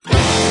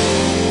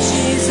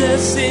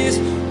Jesus is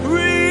real.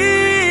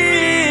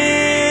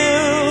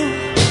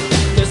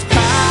 There's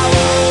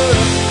power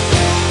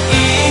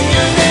in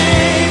your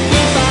name. We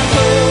find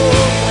hope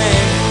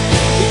when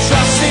we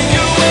trust in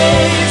your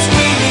ways.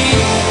 We need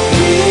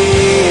real.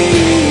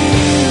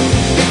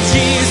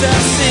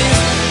 Jesus is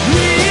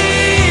real.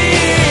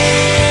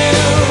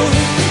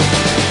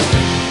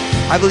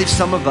 I believe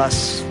some of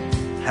us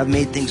have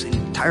made things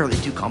entirely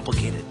too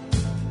complicated.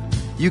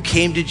 You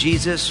came to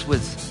Jesus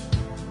with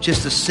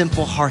just a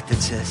simple heart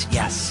that says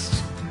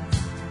yes.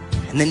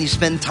 And then you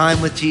spend time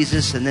with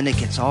Jesus and then it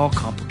gets all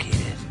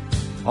complicated.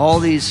 All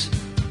these,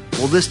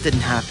 well, this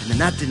didn't happen and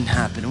that didn't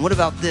happen. And what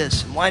about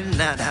this? And why didn't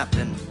that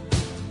happen?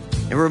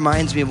 It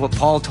reminds me of what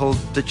Paul told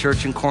the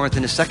church in Corinth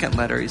in his second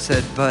letter. He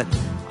said, but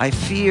I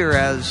fear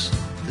as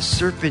the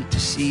serpent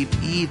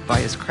deceived Eve by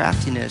his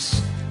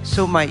craftiness,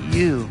 so might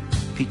you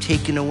be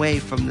taken away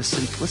from the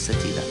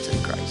simplicity that's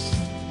in Christ.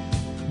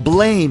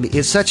 Blame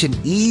is such an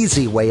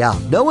easy way out.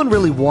 No one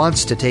really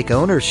wants to take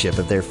ownership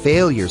of their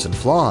failures and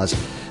flaws,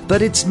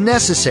 but it's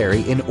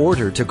necessary in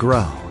order to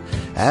grow.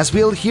 As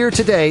we'll hear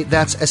today,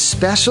 that's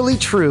especially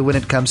true when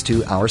it comes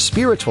to our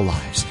spiritual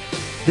lives.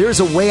 There's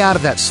a way out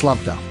of that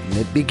slump, though, and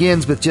it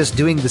begins with just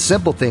doing the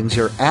simple things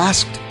you're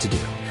asked to do.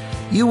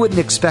 You wouldn't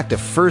expect a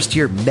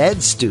first-year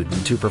med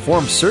student to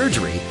perform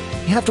surgery.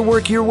 You have to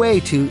work your way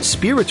to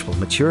spiritual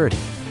maturity.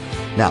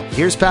 Now,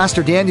 here's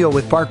Pastor Daniel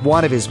with part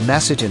 1 of his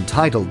message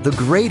entitled, The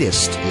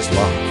Greatest is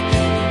Love.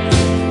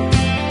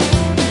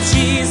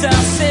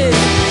 Jesus is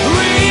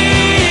real.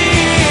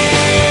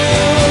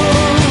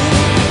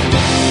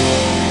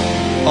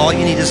 All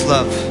you need is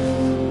love.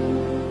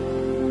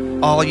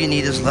 All you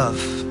need is love.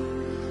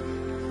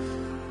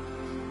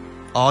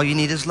 All you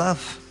need is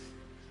love.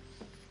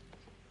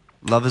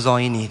 Love is all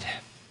you need.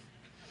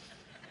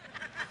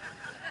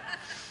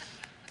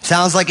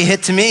 Sounds like a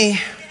hit to me.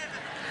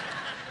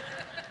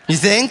 You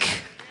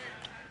think?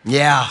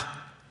 Yeah.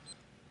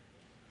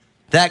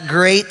 That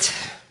great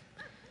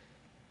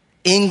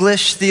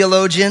English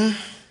theologian,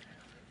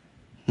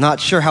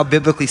 not sure how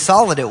biblically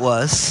solid it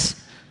was.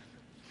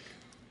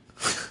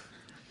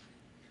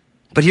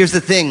 But here's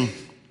the thing.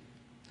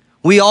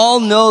 We all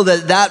know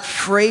that that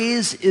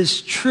phrase is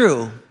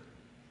true,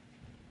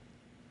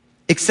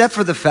 except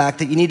for the fact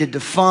that you need to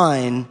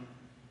define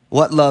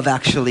what love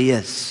actually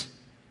is.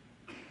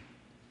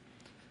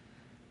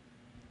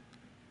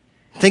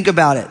 Think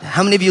about it.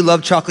 How many of you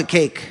love chocolate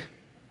cake?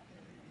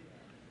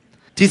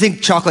 Do you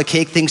think chocolate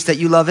cake thinks that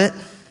you love it?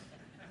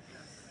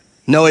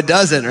 No, it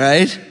doesn't,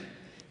 right?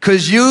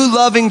 Because you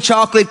loving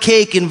chocolate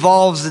cake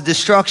involves the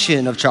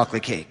destruction of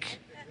chocolate cake.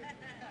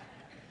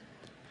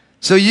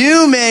 So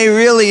you may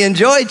really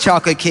enjoy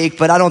chocolate cake,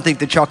 but I don't think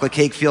the chocolate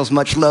cake feels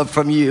much love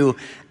from you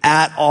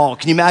at all.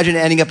 Can you imagine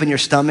ending up in your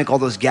stomach, all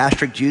those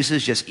gastric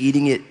juices, just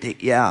eating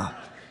it? Yeah.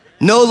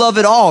 No love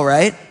at all,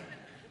 right?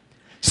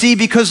 See,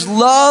 because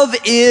love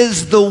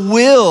is the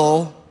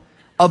will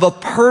of a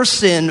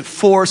person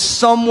for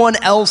someone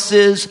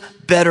else's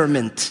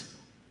betterment.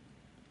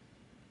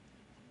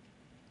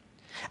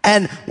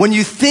 And when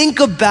you think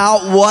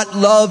about what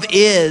love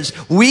is,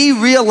 we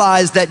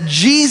realize that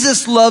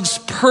Jesus loves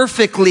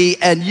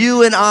perfectly and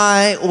you and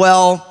I,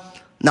 well,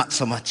 not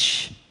so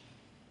much.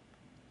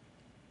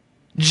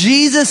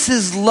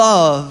 Jesus'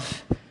 love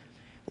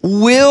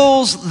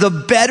wills the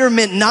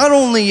betterment not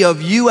only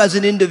of you as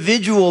an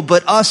individual,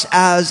 but us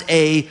as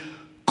a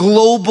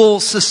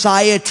global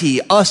society,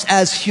 us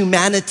as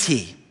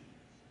humanity.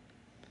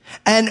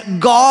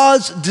 And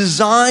God's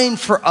design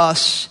for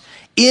us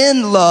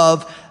in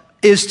love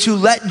is to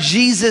let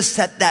Jesus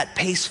set that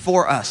pace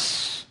for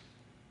us.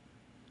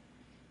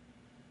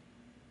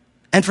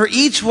 And for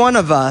each one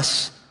of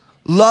us,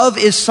 love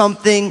is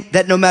something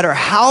that no matter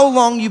how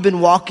long you've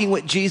been walking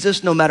with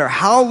Jesus, no matter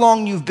how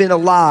long you've been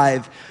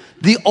alive,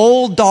 the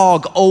old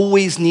dog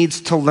always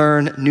needs to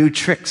learn new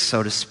tricks,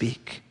 so to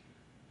speak.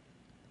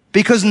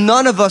 Because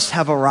none of us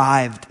have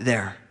arrived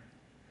there.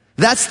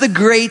 That's the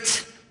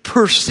great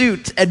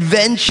pursuit,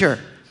 adventure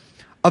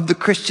of the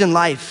Christian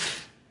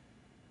life.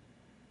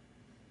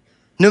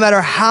 No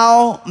matter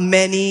how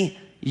many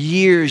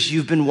years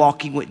you've been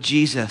walking with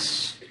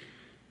Jesus,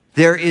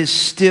 there is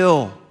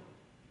still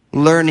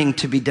learning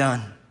to be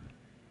done.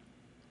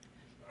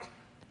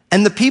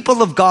 And the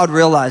people of God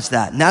realize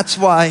that. And that's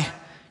why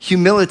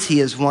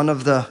humility is one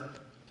of the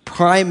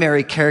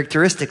primary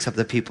characteristics of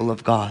the people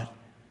of God.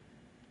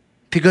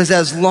 Because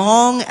as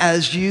long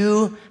as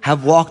you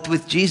have walked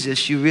with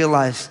Jesus, you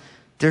realize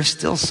there's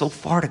still so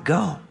far to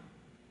go.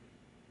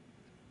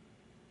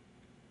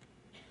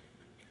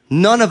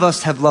 None of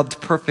us have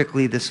loved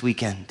perfectly this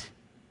weekend,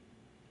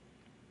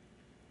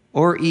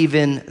 or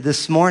even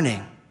this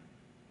morning.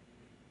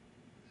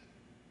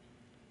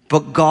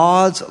 But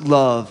God's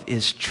love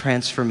is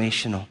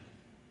transformational.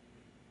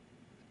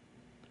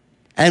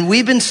 And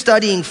we've been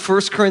studying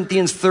 1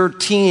 Corinthians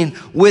 13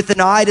 with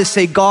an eye to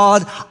say,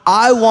 God,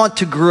 I want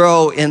to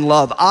grow in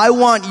love. I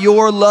want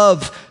your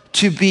love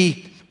to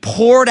be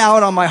poured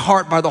out on my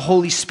heart by the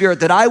Holy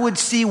Spirit, that I would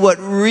see what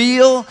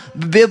real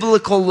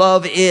biblical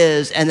love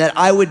is and that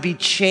I would be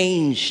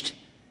changed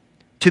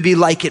to be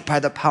like it by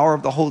the power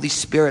of the Holy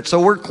Spirit. So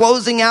we're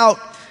closing out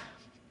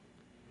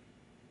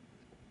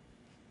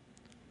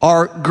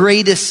our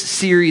greatest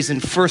series in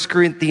 1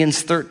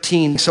 Corinthians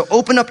 13. So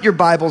open up your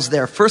Bibles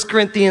there. 1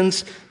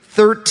 Corinthians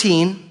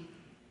 13.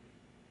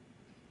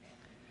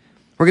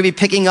 We're going to be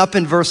picking up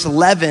in verse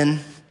 11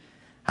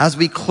 as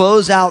we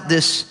close out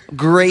this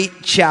great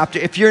chapter.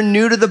 If you're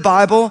new to the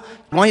Bible,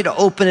 I want you to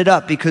open it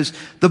up because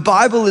the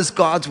Bible is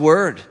God's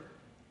Word.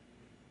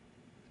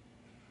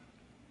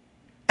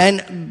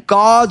 And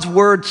God's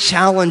Word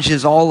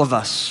challenges all of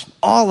us.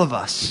 All of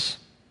us.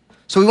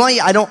 So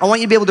I want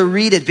you to be able to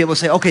read it, be able to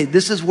say, okay,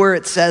 this is where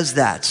it says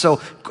that.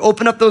 So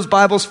open up those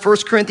Bibles, 1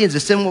 Corinthians.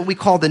 It's in what we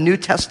call the New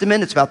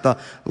Testament. It's about the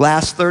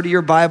last third of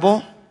your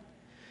Bible.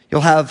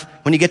 You'll have,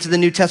 when you get to the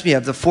New Testament, you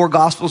have the four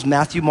Gospels,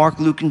 Matthew, Mark,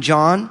 Luke, and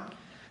John.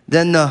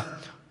 Then the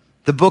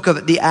book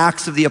of the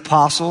Acts of the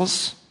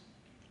Apostles.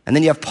 And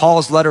then you have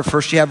Paul's letter.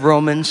 First you have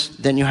Romans.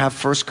 Then you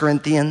have 1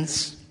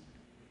 Corinthians.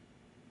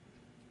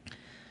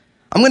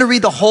 I'm going to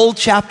read the whole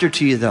chapter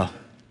to you, though.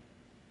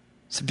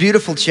 It's a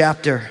beautiful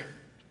chapter.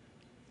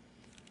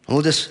 And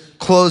we'll just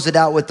close it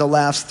out with the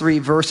last three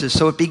verses.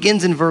 So it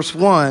begins in verse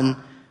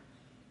 1.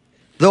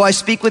 Though I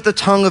speak with the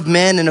tongue of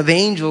men and of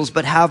angels,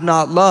 but have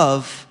not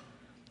love,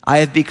 I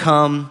have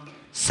become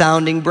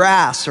sounding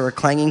brass or a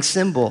clanging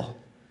cymbal.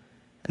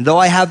 And though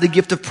I have the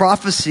gift of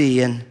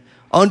prophecy and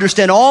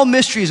understand all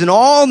mysteries and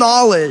all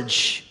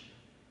knowledge,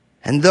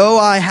 and though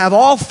I have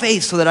all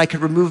faith so that I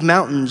could remove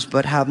mountains,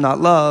 but have not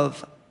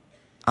love,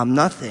 I'm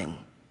nothing.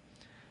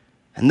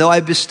 And though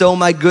I bestow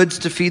my goods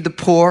to feed the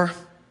poor,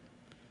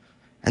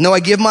 and though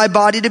I give my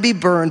body to be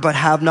burned, but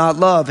have not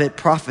love, it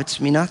profits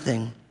me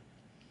nothing.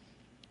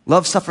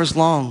 Love suffers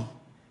long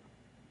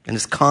and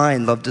is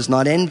kind. Love does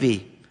not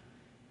envy,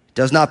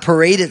 does not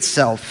parade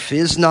itself,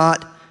 is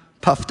not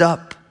puffed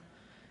up,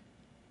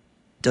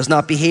 does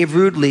not behave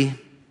rudely,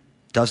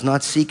 does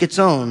not seek its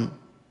own,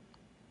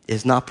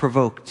 is not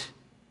provoked,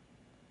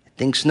 it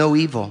thinks no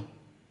evil.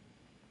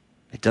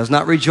 It does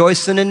not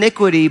rejoice in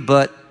iniquity,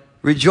 but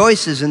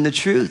rejoices in the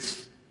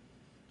truth.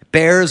 It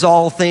bears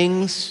all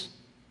things,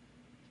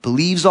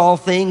 believes all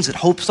things, it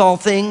hopes all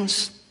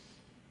things,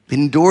 it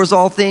endures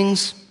all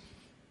things.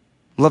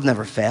 Love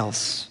never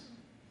fails.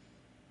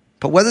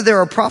 But whether there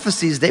are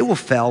prophecies, they will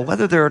fail.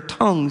 Whether there are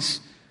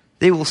tongues,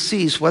 they will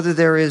cease. Whether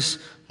there is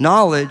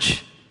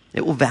knowledge,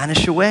 it will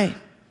vanish away.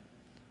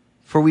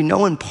 For we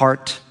know in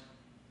part,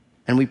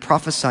 and we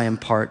prophesy in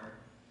part.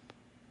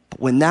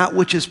 But when that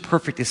which is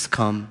perfect is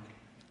come,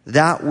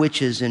 that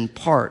which is in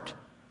part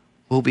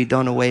will be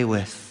done away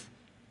with.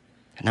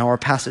 And now our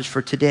passage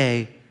for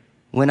today.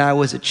 When I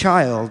was a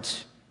child,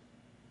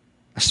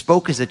 I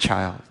spoke as a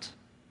child.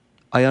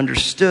 I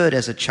understood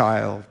as a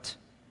child.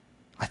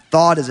 I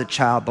thought as a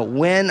child. But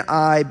when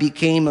I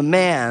became a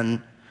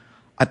man,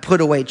 I put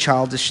away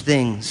childish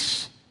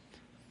things.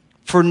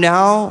 For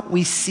now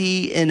we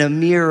see in a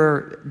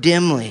mirror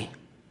dimly,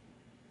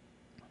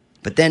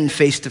 but then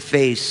face to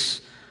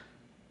face.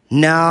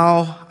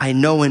 Now I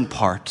know in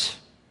part,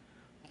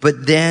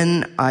 but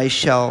then I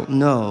shall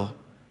know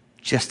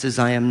just as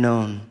I am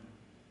known.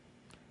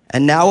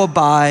 And now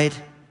abide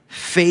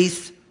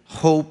faith,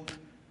 hope,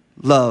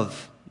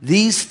 love.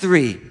 These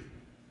three,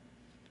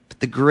 but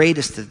the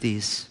greatest of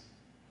these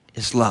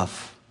is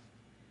love.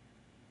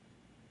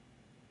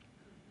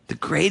 The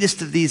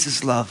greatest of these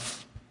is love.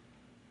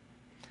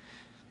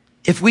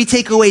 If we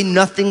take away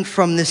nothing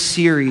from this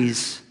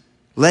series,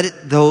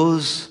 let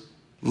those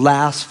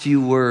last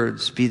few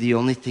words be the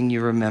only thing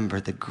you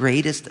remember. The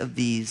greatest of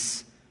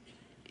these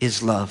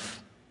is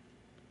love.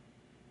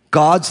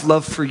 God's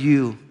love for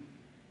you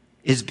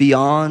is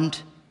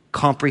beyond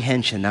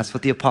comprehension. That's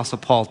what the Apostle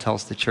Paul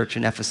tells the church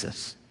in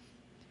Ephesus.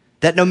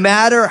 That no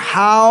matter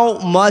how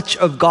much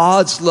of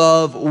God's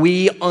love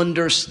we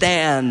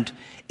understand,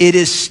 it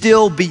is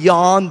still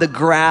beyond the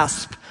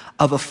grasp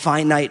of a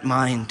finite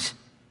mind.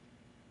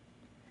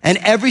 And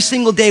every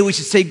single day we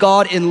should say,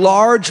 God,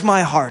 enlarge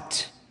my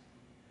heart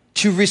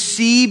to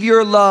receive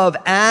your love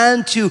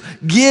and to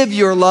give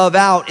your love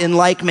out in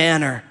like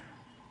manner.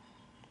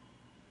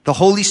 The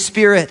Holy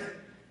Spirit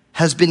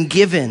has been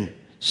given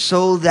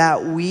so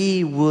that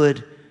we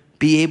would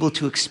be able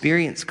to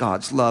experience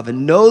God's love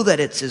and know that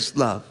it's his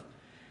love.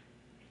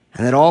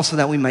 And that also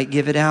that we might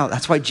give it out.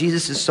 That's why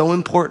Jesus is so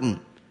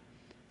important.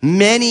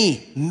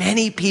 Many,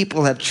 many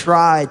people have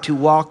tried to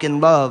walk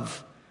in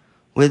love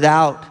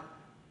without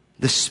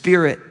the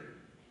Spirit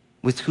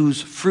with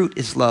whose fruit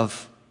is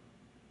love.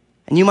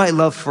 And you might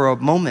love for a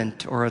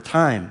moment or a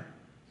time,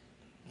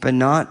 but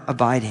not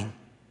abiding.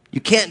 You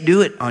can't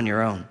do it on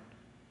your own.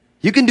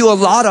 You can do a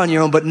lot on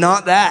your own, but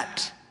not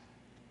that.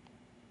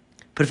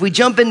 But if we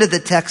jump into the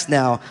text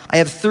now, I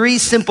have 3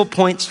 simple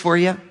points for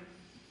you.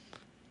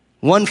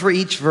 One for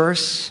each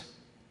verse.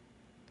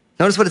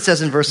 Notice what it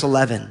says in verse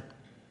 11.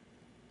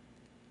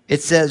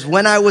 It says,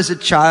 when I was a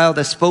child,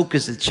 I spoke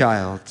as a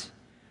child.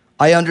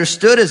 I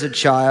understood as a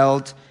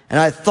child, and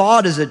I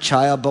thought as a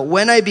child. But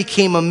when I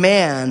became a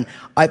man,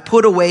 I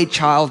put away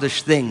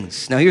childish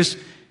things. Now here's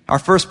our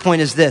first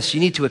point is this. You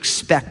need to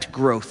expect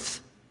growth.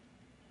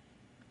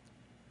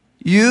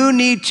 You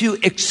need to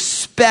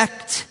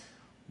expect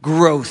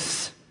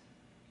growth.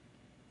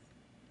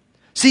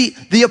 See,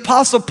 the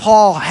Apostle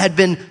Paul had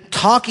been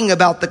talking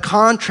about the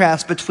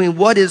contrast between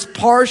what is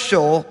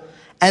partial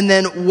and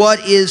then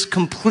what is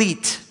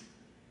complete.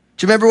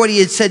 Do you remember what he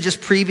had said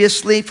just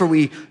previously? For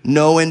we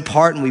know in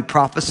part and we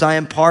prophesy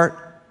in part.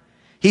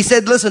 He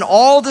said, listen,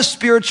 all the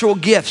spiritual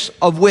gifts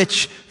of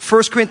which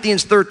 1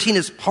 Corinthians 13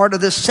 is part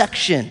of this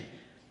section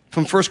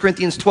from 1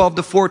 Corinthians 12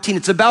 to 14.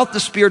 It's about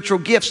the spiritual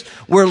gifts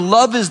where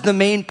love is the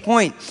main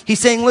point. He's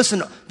saying,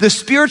 listen, the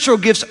spiritual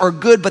gifts are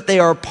good, but they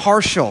are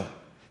partial.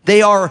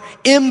 They are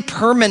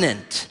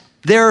impermanent.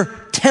 They're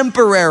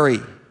temporary.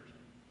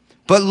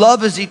 But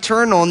love is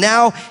eternal.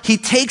 Now he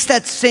takes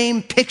that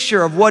same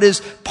picture of what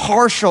is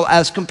partial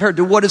as compared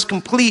to what is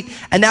complete,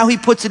 and now he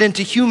puts it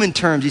into human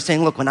terms. He's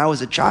saying, look, when I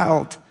was a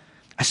child,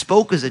 I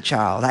spoke as a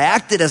child. I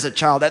acted as a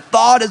child. I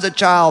thought as a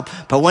child.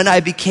 But when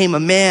I became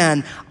a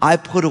man, I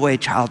put away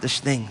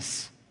childish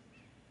things.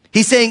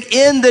 He's saying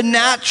in the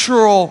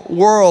natural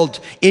world,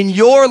 in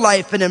your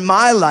life and in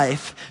my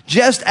life,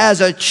 just as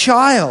a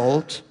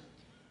child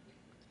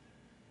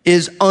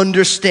is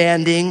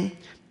understanding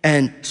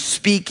and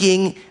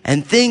speaking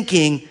and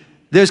thinking,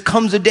 there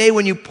comes a day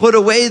when you put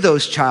away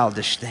those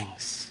childish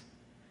things.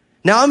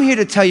 Now I'm here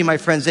to tell you, my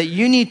friends, that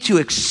you need to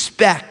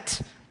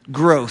expect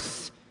growth.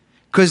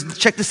 Because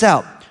check this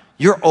out,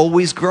 you're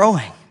always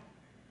growing.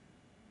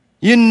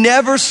 You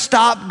never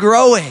stop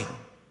growing.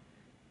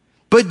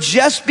 But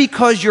just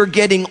because you're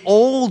getting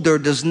older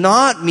does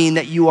not mean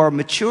that you are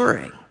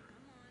maturing.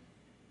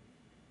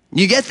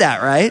 You get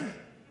that, right?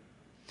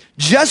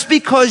 Just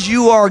because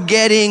you are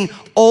getting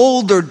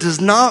older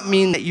does not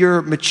mean that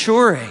you're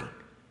maturing.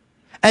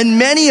 And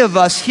many of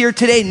us here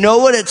today know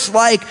what it's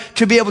like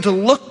to be able to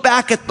look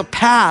back at the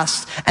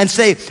past and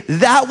say,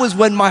 that was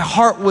when my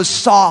heart was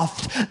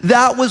soft.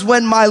 That was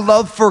when my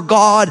love for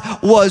God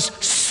was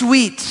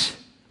sweet.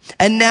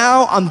 And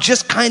now I'm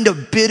just kind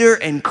of bitter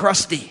and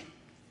crusty.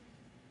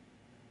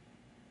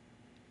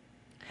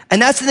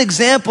 And that's an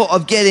example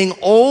of getting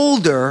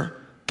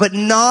older, but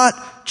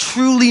not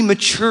truly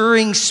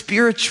maturing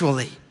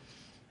spiritually.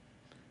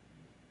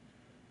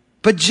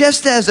 But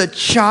just as a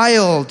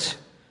child,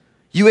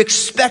 you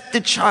expect the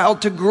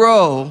child to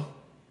grow,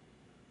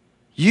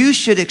 you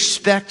should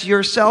expect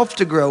yourself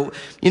to grow.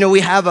 You know, we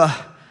have a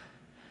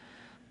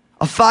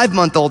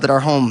 5-month-old at our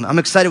home. I'm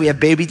excited. We have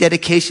baby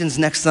dedications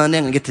next Sunday.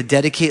 I'm going to get to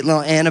dedicate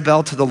little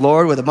Annabelle to the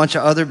Lord with a bunch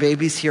of other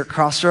babies here at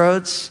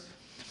Crossroads.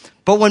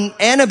 But when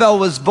Annabelle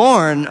was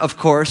born, of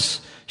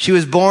course, she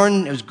was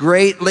born, it was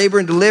great, labor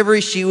and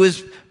delivery. She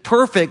was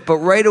perfect, but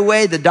right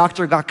away the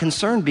doctor got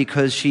concerned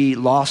because she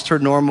lost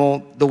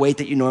the weight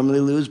that you normally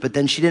lose, but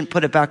then she didn't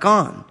put it back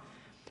on.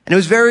 And it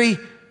was very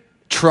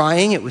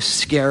trying. It was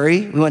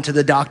scary. We went to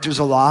the doctors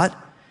a lot.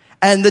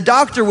 And the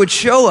doctor would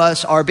show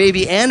us our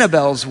baby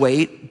Annabelle's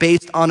weight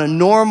based on a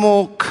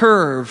normal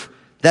curve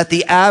that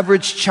the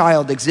average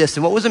child exists.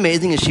 And what was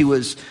amazing is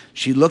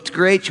she looked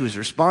great. She was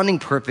responding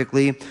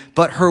perfectly,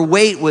 but her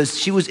weight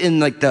she was in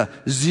like the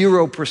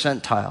 0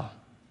 percentile.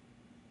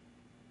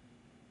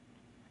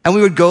 And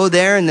we would go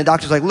there and the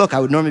doctor's like, look, I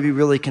would normally be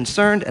really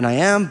concerned, and I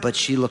am, but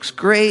she looks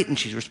great and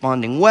she's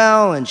responding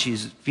well and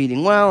she's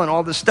feeding well and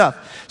all this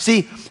stuff.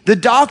 See, the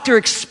doctor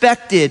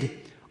expected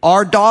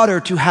our daughter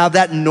to have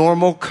that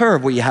normal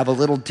curve where you have a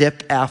little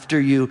dip after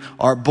you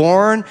are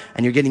born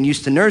and you're getting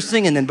used to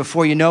nursing, and then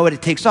before you know it,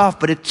 it takes off.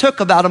 But it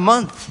took about a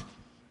month.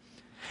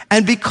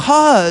 And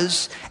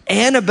because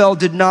Annabelle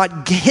did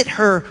not hit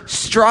her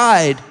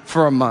stride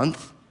for a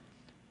month,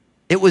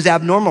 it was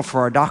abnormal for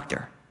our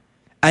doctor.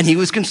 And he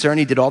was concerned.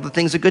 He did all the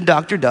things a good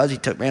doctor does. He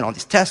ran all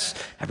these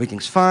tests.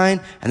 Everything's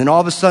fine. And then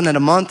all of a sudden, in a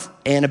month,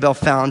 Annabelle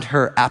found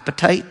her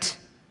appetite.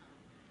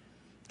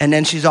 And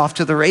then she's off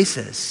to the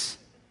races.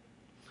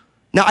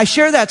 Now, I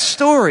share that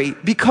story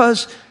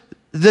because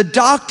the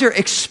doctor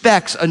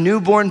expects a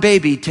newborn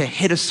baby to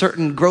hit a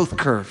certain growth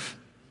curve.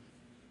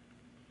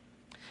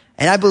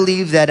 And I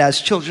believe that as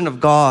children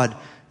of God,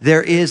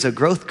 there is a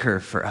growth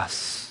curve for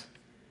us.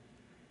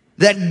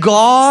 That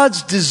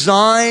God's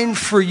design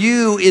for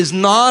you is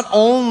not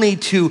only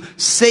to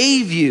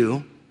save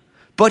you,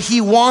 but He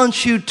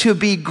wants you to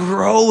be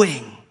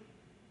growing.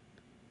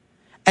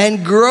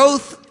 And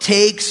growth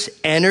takes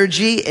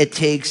energy, it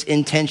takes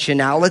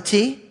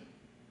intentionality,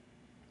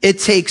 it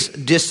takes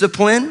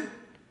discipline.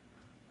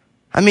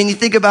 I mean, you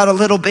think about a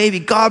little baby.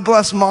 God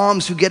bless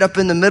moms who get up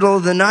in the middle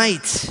of the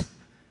night.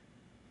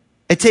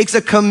 It takes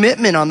a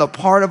commitment on the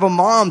part of a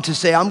mom to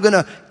say, I'm going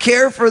to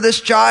care for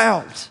this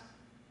child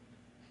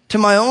to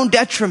my own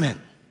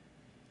detriment.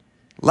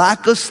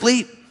 Lack of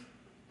sleep.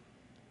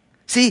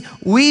 See,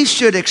 we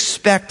should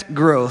expect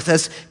growth.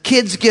 As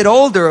kids get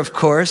older, of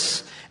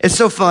course, it's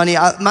so funny.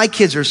 My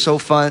kids are so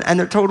fun, and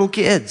they're total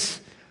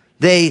kids.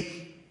 They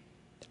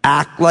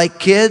act like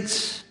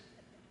kids.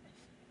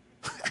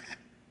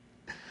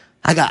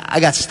 I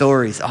got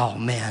stories. Oh,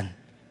 man.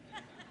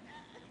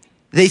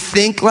 They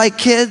think like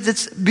kids.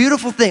 It's a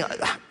beautiful thing.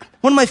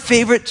 One of my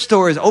favorite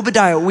stories,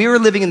 Obadiah, we were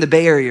living in the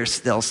Bay Area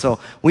still, so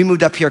we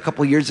moved up here a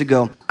couple years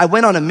ago. I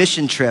went on a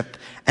mission trip,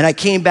 And I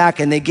came back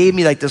and they gave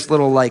me like this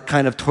little like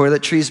kind of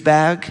toiletries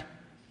bag.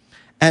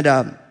 And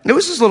it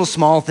was this little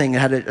small thing.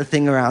 It had a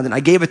thing around, and I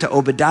gave it to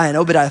Obadiah, and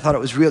Obadiah thought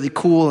it was really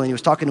cool, and he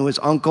was talking to his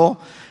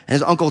uncle, and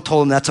his uncle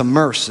told him that's a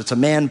merce. It's a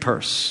man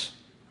purse.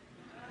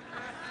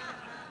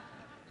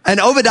 And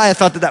Obadiah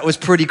thought that was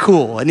pretty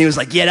cool, and he was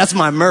like, yeah, that's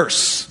my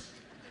merce.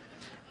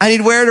 And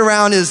he'd wear it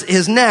around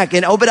his neck,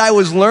 and Obadiah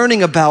was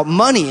learning about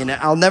money, and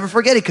I'll never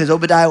forget it, because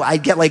Obadiah,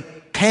 I'd get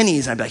like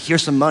pennies, and I'd be like,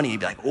 here's some money. He'd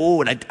be like,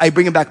 oh, and I'd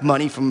bring him back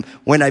money from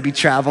when I'd be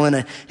traveling,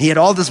 and he had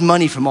all this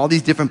money from all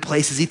these different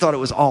places. He thought it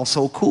was all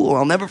so cool.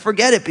 I'll never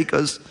forget it,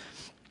 because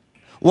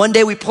one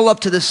day we pull up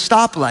to this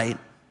stoplight,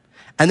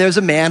 and there's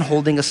a man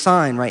holding a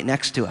sign right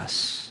next to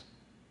us.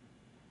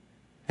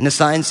 And the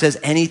sign says,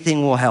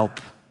 anything will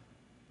help.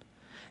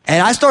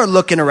 And I started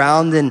looking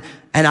around, and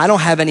I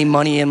don't have any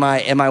money in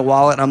my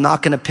wallet, and I'm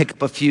not going to pick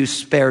up a few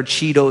spare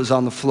Cheetos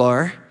on the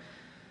floor.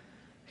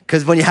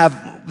 Because when you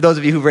have, those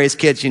of you who've raised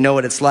kids, you know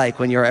what it's like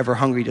when you're ever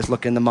hungry, just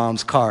look in the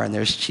mom's car and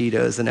there's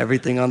Cheetos and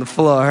everything on the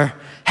floor.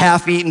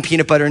 Half-eaten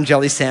peanut butter and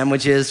jelly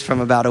sandwiches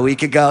from about a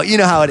week ago. You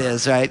know how it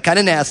is, right? Kind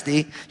of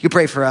nasty. You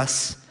pray for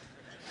us.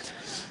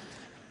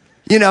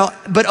 You know,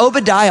 but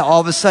Obadiah, all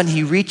of a sudden,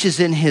 he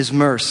reaches in his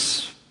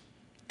merce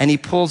and he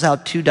pulls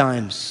out 2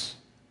 dimes.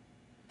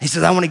 He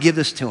says, I want to give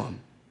this to him.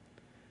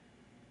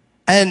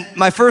 And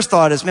my first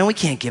thought is, man, we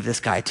can't give this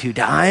guy 2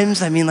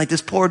 dimes. I mean, like,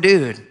 this poor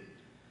dude.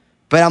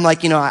 But I'm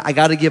like, you know, I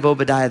got to give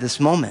Obadiah this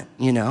moment,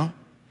 you know.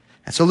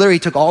 And so literally he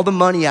took all the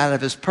money out of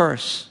his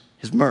purse,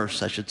 his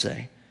merce, I should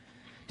say.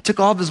 He took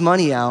all of his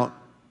money out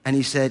and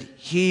he said,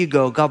 here you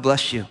go, God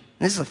bless you. And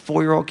this is a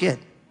 4-year-old kid.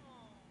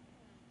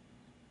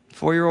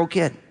 4-year-old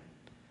kid.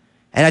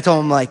 And I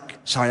told him, like,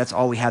 sorry, that's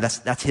all we have.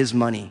 That's his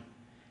money.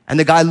 And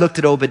the guy looked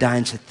at Obadiah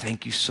and said,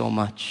 thank you so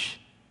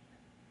much.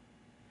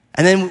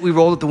 And then we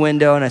rolled up the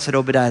window and I said,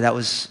 Obadiah, that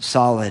was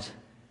solid.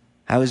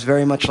 I was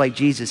very much like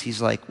Jesus.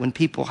 He's like, when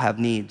people have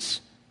needs,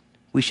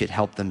 we should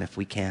help them if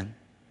we can.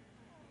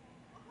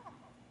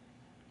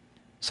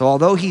 So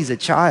although he's a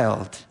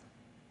child,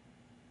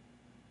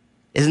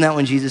 isn't that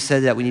when Jesus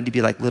said that we need to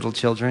be like little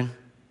children?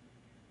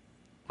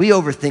 We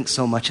overthink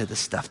so much of this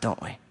stuff,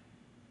 don't we?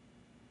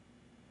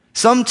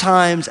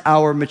 Sometimes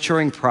our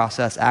maturing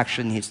process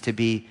actually needs to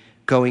be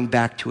going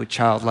back to a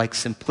childlike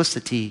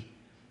simplicity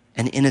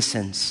and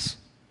innocence.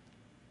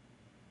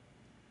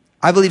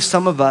 I believe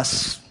some of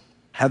us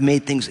have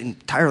made things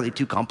entirely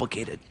too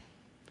complicated.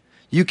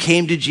 You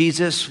came to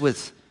Jesus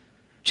with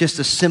just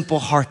a simple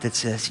heart that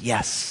says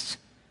yes.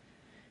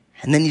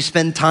 And then you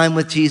spend time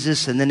with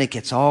Jesus and then it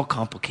gets all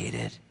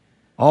complicated.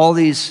 All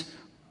these,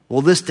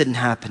 well, this didn't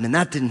happen and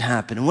that didn't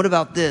happen. And what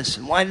about this?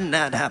 And why didn't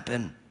that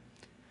happen?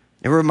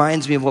 It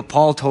reminds me of what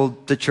Paul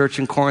told the church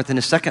in Corinth in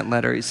his second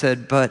letter. He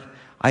said, but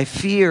I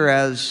fear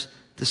as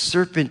the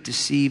serpent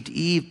deceived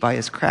Eve by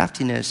his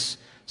craftiness,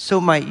 so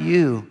might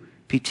you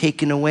be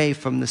taken away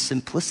from the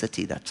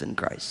simplicity that's in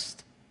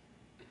Christ.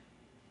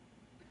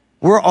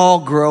 We're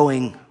all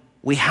growing.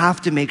 We have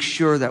to make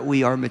sure that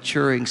we are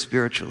maturing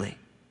spiritually.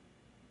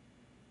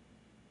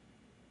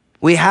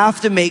 We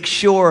have to make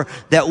sure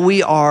that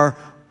we are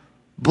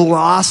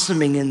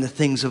blossoming in the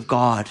things of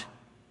God.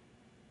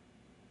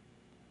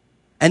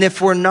 And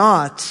if we're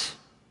not,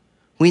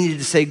 we need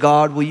to say,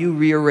 God, will you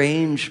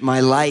rearrange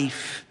my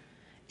life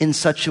in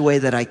such a way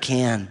that I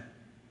can?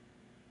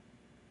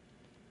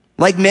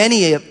 Like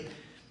many,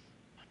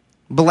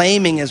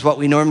 blaming is what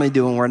we normally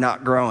do when we're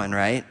not growing,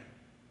 right?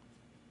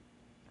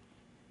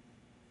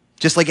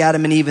 Just like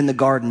Adam and Eve in the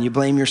garden, you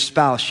blame your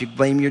spouse, you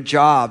blame your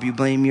job, you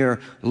blame your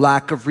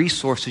lack of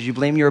resources, you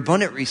blame your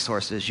abundant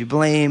resources, you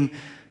blame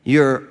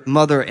your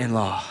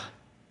mother-in-law,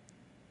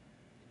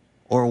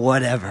 or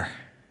whatever.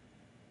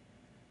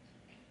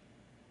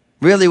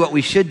 Really what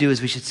we should do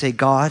is we should say,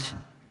 God,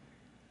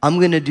 I'm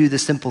going to do the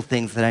simple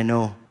things that I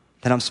know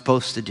that I'm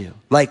supposed to do.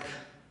 Like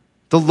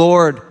the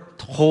Lord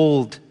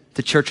told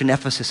the church in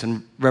Ephesus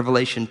in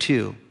Revelation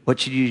 2, what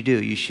should you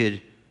do? You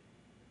should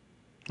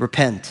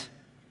repent.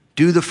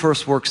 Do the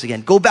first works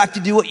again. Go back to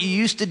do what you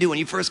used to do when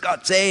you first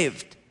got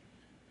saved.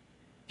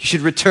 You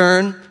should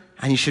return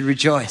and you should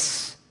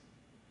rejoice.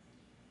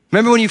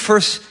 Remember when you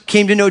first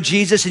came to know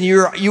Jesus and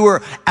you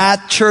were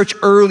at church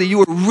early, you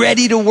were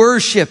ready to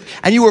worship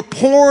and you were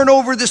poring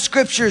over the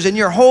scriptures and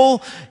your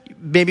whole,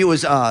 maybe it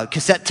was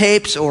cassette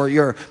tapes or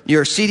your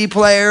CD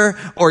player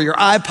or your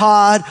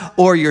iPod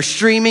or your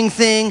streaming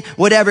thing,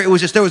 whatever. It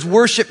was just, there was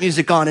worship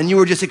music on and you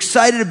were just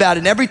excited about it.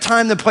 And every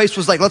time the place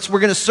was like, we're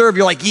going to serve,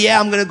 you're like, yeah,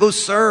 I'm going to go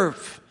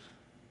serve.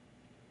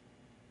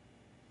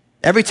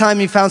 Every time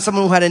you found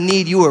someone who had a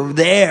need, you were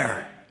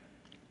there.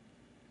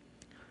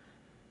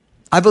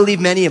 I believe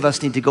many of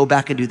us need to go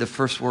back and do the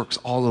first works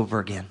all over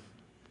again.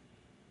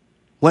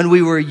 When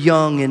we were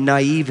young and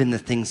naive in the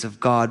things of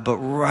God, but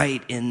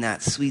right in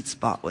that sweet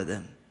spot with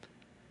Him.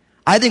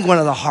 I think one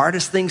of the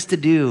hardest things to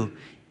do,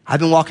 I've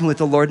been walking with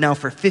the Lord now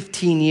for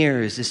 15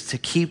 years, is to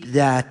keep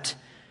that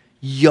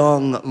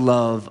young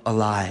love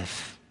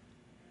alive.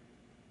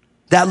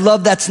 That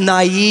love that's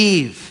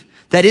naive,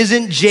 that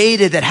isn't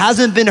jaded, that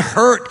hasn't been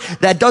hurt,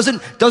 that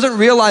doesn't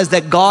realize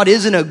that God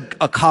isn't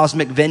a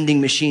cosmic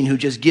vending machine who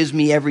just gives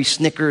me every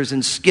Snickers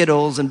and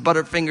Skittles and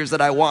Butterfingers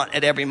that I want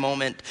at every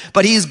moment.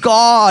 But he's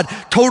God,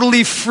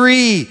 totally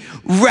free,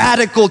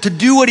 radical to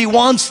do what he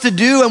wants to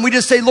do. And we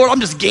just say, Lord, I'm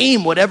just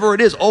game, whatever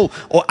it is. Oh,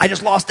 I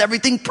just lost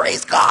everything.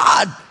 Praise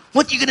God.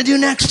 What are you going to do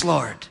next,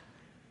 Lord?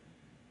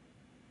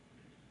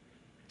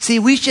 See,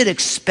 we should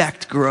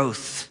expect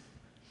growth.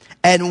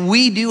 And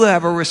we do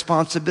have a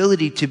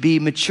responsibility to be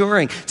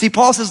maturing. See,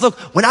 Paul says, look,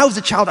 when I was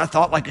a child, I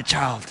thought like a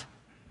child.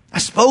 I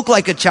spoke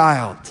like a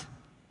child.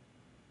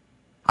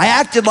 I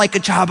acted like a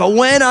child. But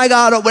when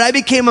I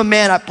became a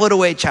man, I put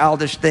away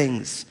childish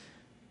things.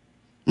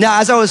 Now,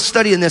 as I was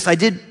studying this, I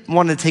did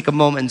want to take a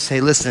moment and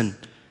say, listen,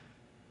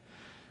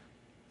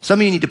 some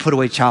of you need to put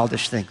away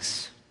childish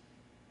things.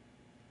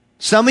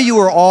 Some of you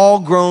are all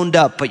grown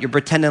up, but you're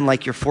pretending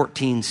like you're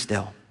 14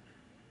 still.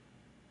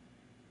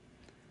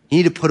 You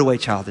need to put away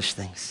childish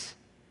things.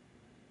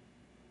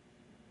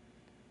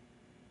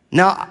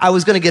 Now, I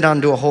was going to get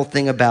onto a whole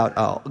thing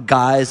about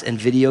guys and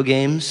video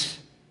games.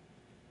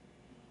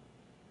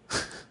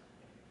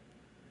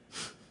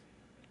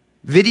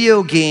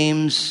 Video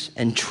games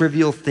and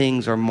trivial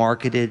things are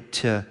marketed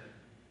to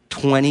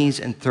 20s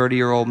and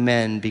 30-year-old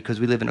men because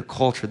we live in a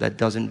culture that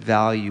doesn't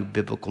value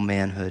biblical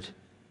manhood.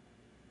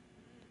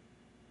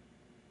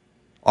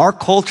 Our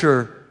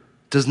culture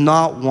does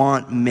not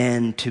want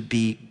men to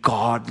be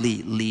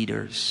godly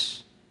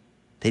leaders.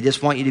 They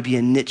just want you to be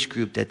a niche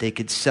group that they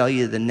could sell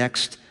you the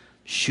next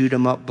shoot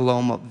 'em up, blow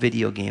 'em up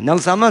video game. Now,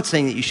 listen, I'm not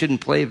saying that you shouldn't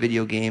play a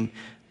video game,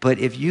 but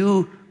if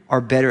you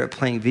are better at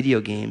playing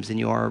video games than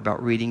you are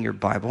about reading your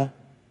Bible,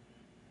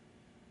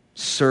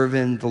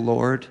 serving the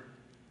Lord,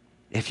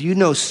 if you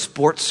know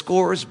sports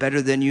scores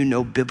better than you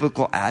know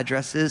biblical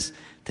addresses,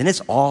 then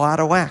it's all out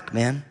of whack,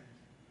 man.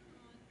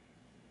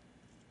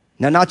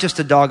 Now, not just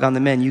a dog on the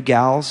men, you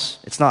gals,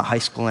 it's not high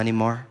school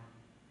anymore.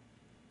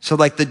 So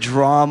like the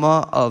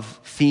drama of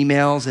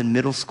females in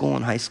middle school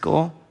and high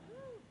school,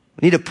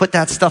 we need to put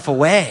that stuff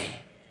away.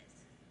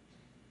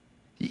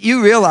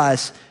 You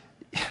realize,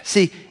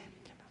 see,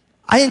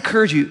 I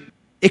encourage you,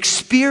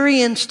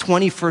 experience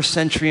 21st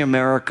century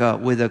America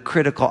with a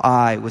critical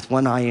eye, with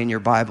one eye in your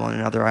Bible and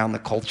another eye on the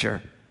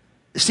culture.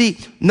 See,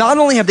 not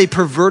only have they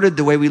perverted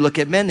the way we look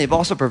at men, they've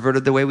also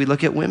perverted the way we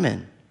look at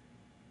women.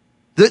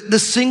 The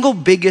single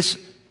biggest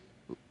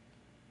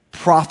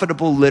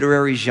profitable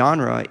literary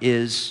genre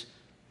is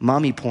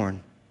mommy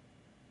porn.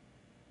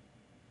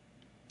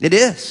 It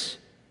is.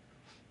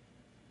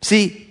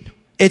 See,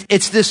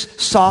 it's this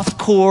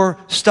softcore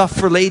stuff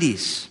for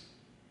ladies.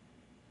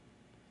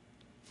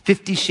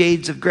 50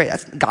 Shades of Grey.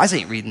 Guys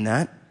ain't reading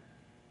that.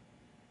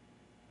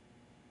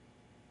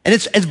 And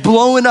it's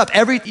blowing up.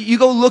 You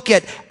go look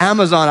at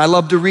Amazon. I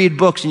love to read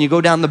books, and you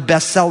go down the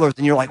bestsellers,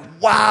 and you're like,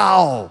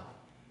 wow.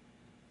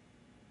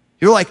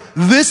 You're like,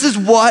 this is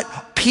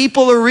what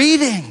people are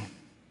reading.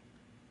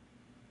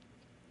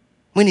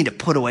 We need to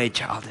put away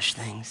childish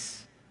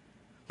things.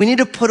 We need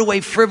to put away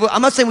frivolous.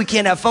 I'm not saying we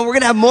can't have fun. We're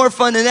going to have more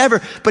fun than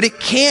ever. But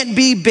it can't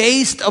be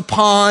based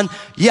upon,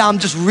 I'm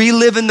just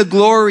reliving the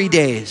glory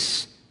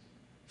days.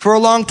 For a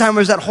long time,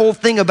 there's that whole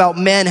thing about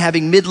men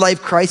having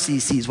midlife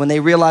crises when they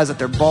realize that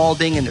they're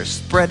balding and they're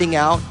spreading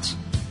out.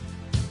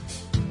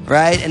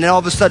 Right? And then all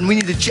of a sudden, I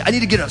need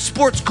to get a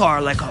sports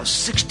car like I was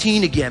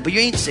 16 again. But you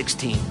ain't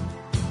 16.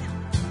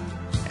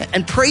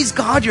 And praise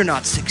God you're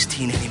not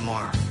 16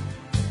 anymore.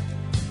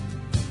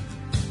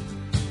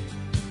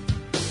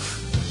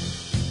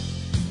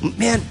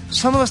 Man,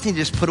 some of us need to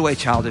just put away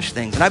childish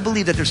things. And I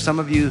believe that there's some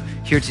of you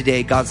here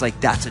today, God's like,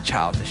 that's a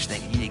childish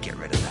thing. You need to get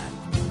rid of that.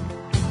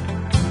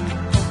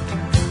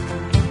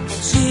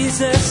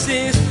 Jesus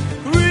is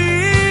real.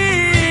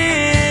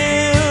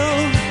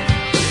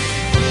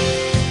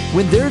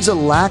 When there's a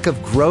lack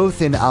of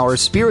growth in our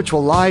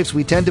spiritual lives,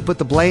 we tend to put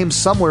the blame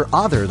somewhere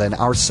other than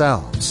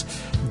ourselves.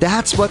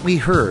 That's what we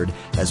heard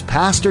as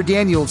Pastor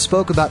Daniel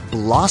spoke about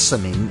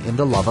blossoming in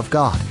the love of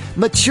God,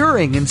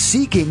 maturing and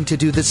seeking to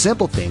do the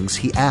simple things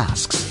He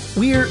asks.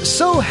 We're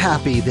so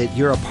happy that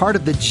you're a part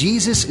of the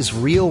Jesus is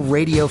Real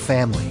Radio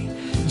family.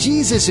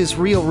 Jesus is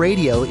Real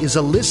Radio is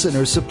a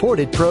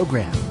listener-supported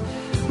program.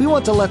 We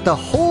want to let the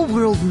whole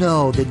world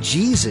know that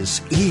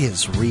Jesus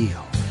is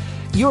real.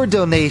 Your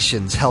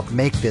donations help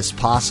make this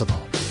possible.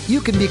 You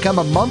can become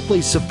a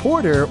monthly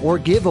supporter or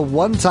give a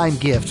one-time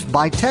gift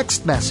by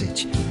text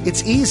message.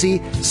 It's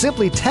easy.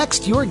 Simply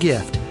text your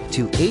gift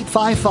to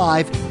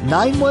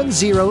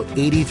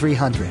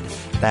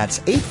 855-910-8300. That's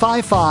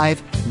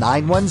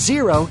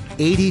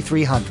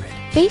 855-910-8300.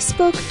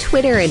 Facebook,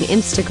 Twitter, and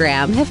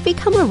Instagram have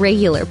become a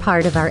regular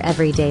part of our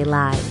everyday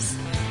lives.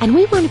 And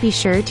we want to be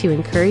sure to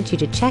encourage you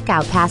to check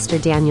out Pastor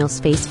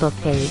Daniel's Facebook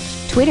page,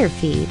 Twitter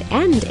feed,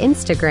 and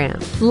Instagram.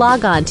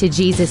 Log on to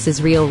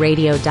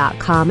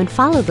JesusIsRealRadio.com and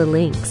follow the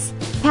links.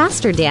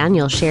 Pastor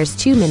Daniel shares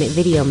 2-minute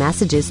video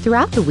messages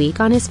throughout the week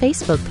on his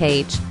Facebook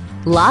page.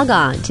 Log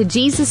on to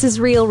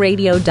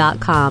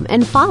JesusIsRealRadio.com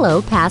and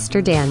follow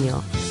Pastor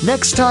Daniel.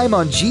 Next time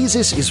on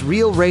Jesus is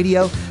Real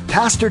Radio,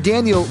 Pastor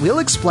Daniel will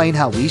explain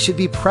how we should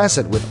be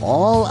present with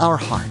all our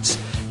hearts,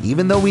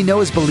 even though we know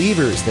as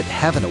believers that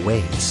heaven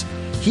awaits.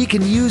 He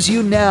can use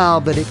you now,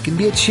 but it can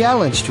be a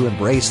challenge to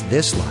embrace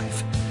this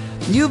life.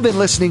 You've been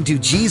listening to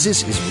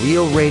Jesus is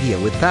Real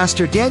Radio with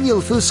Pastor Daniel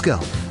Fusco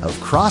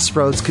of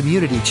Crossroads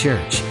Community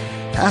Church.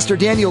 Pastor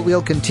Daniel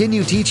will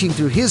continue teaching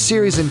through his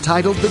series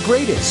entitled The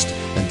Greatest.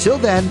 Until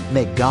then,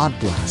 may God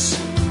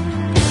bless.